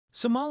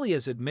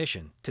Somalia's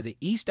admission to the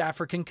East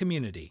African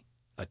Community,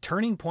 a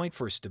turning point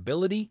for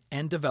stability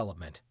and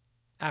development.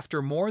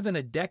 After more than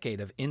a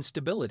decade of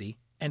instability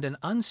and an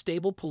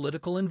unstable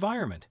political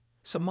environment,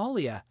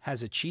 Somalia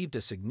has achieved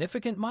a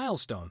significant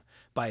milestone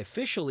by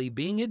officially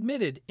being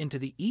admitted into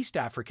the East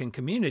African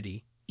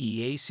Community,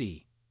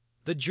 EAC.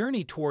 The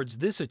journey towards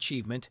this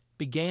achievement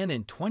began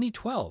in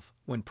 2012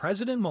 when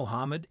President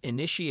Mohamud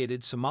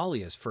initiated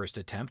Somalia's first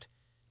attempt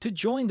to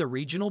join the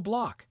regional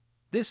bloc.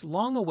 This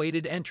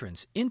long-awaited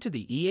entrance into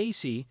the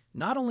EAC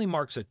not only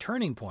marks a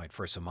turning point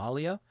for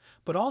Somalia,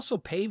 but also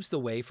paves the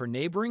way for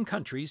neighboring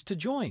countries to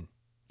join.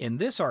 In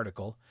this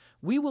article,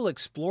 we will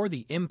explore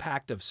the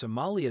impact of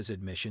Somalia's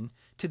admission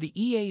to the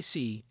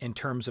EAC in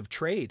terms of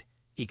trade,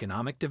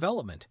 economic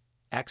development,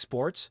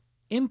 exports,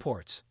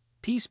 imports,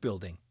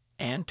 peacebuilding,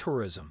 and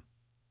tourism.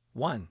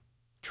 1.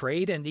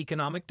 Trade and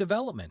economic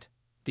development.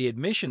 The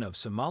admission of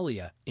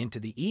Somalia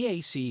into the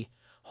EAC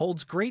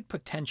holds great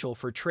potential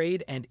for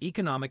trade and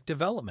economic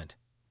development.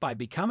 By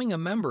becoming a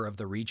member of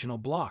the regional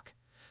bloc,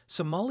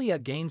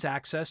 Somalia gains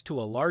access to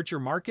a larger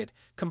market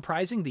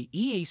comprising the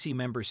EAC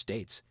member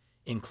states,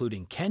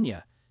 including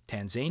Kenya,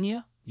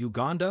 Tanzania,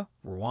 Uganda,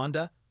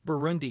 Rwanda,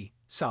 Burundi,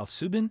 South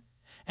Sudan,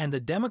 and the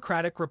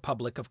Democratic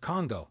Republic of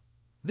Congo.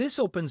 This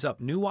opens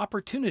up new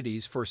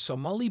opportunities for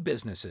Somali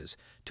businesses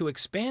to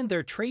expand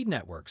their trade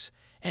networks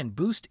and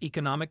boost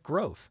economic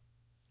growth.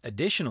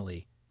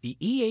 Additionally, the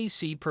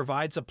EAC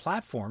provides a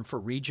platform for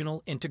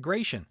regional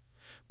integration,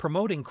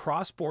 promoting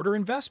cross-border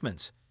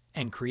investments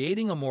and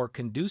creating a more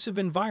conducive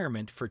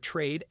environment for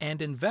trade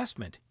and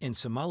investment in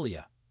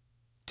Somalia.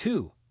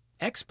 2.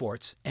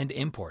 Exports and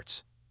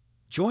imports.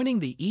 Joining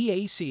the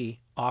EAC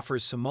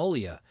offers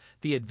Somalia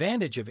the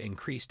advantage of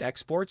increased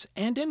exports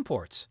and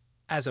imports.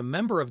 As a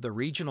member of the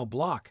regional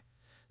bloc,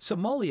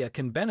 Somalia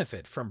can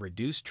benefit from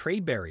reduced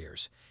trade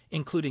barriers,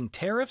 including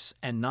tariffs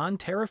and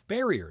non-tariff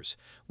barriers,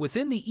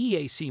 within the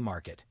EAC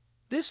market.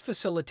 This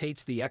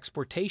facilitates the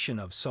exportation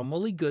of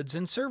Somali goods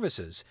and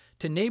services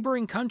to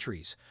neighboring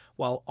countries,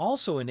 while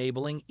also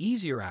enabling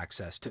easier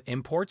access to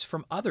imports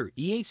from other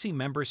EAC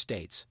member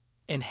states.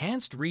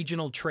 Enhanced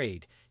regional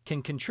trade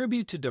can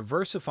contribute to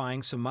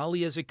diversifying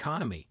Somalia's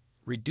economy,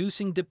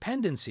 reducing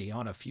dependency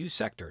on a few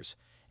sectors,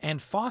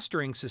 and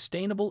fostering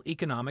sustainable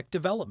economic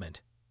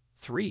development.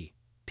 3.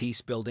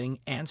 Peacebuilding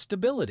and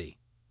stability.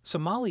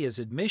 Somalia's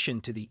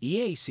admission to the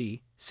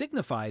EAC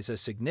signifies a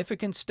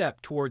significant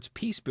step towards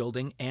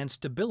peacebuilding and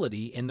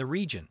stability in the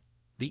region.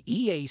 The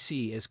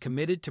EAC is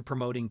committed to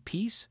promoting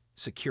peace,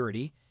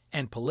 security,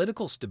 and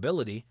political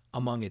stability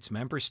among its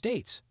member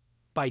states.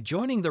 By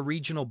joining the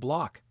regional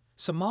bloc,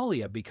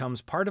 Somalia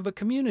becomes part of a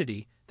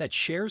community that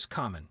shares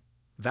common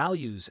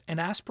values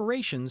and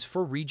aspirations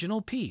for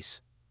regional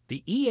peace.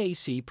 The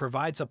EAC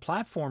provides a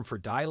platform for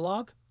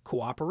dialogue,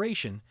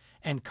 cooperation,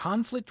 and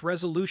conflict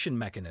resolution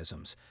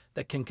mechanisms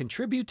that can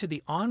contribute to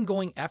the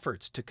ongoing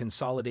efforts to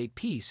consolidate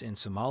peace in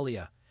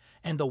Somalia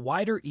and the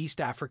wider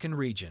East African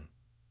region.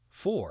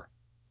 4.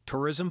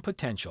 Tourism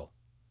potential.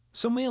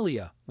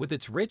 Somalia, with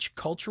its rich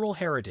cultural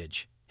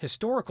heritage,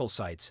 historical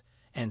sites,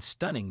 and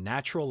stunning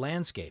natural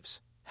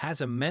landscapes, has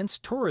immense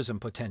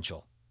tourism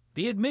potential.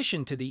 The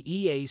admission to the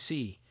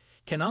EAC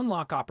can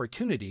unlock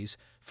opportunities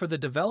for the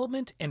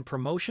development and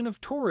promotion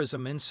of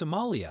tourism in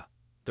Somalia.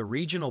 The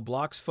regional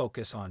bloc's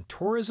focus on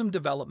tourism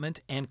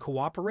development and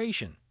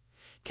cooperation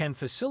can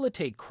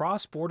facilitate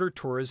cross-border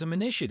tourism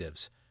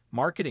initiatives,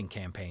 marketing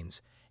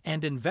campaigns,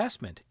 and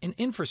investment in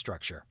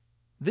infrastructure.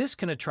 This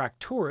can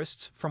attract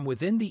tourists from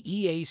within the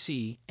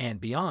EAC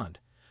and beyond,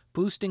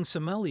 boosting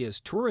Somalia's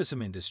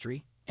tourism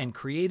industry and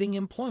creating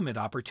employment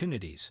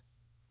opportunities.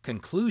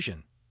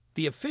 Conclusion: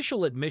 the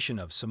official admission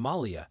of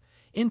Somalia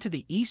into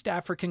the East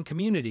African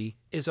Community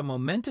is a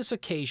momentous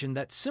occasion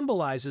that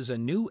symbolizes a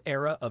new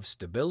era of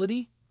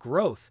stability,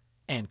 growth,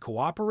 and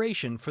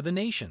cooperation for the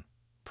nation.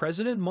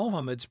 President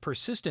Mohamud's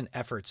persistent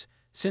efforts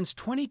since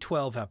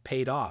 2012 have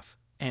paid off,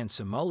 and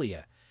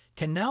Somalia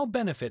can now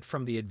benefit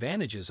from the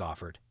advantages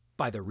offered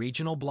by the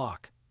regional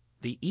bloc.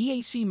 The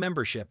EAC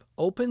membership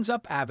opens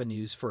up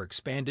avenues for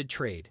expanded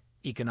trade,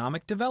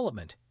 economic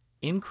development,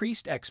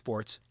 increased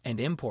exports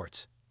and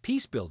imports,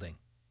 peacebuilding,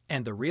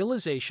 and the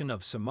realization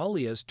of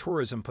Somalia's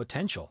tourism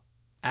potential.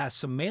 As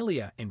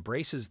Somalia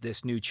embraces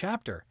this new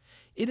chapter,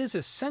 it is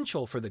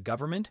essential for the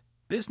government,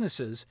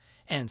 businesses,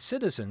 and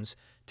citizens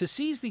to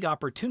seize the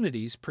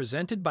opportunities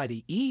presented by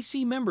the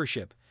EAC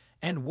membership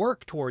and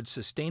work towards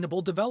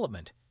sustainable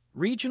development,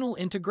 regional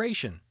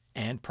integration,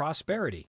 and prosperity.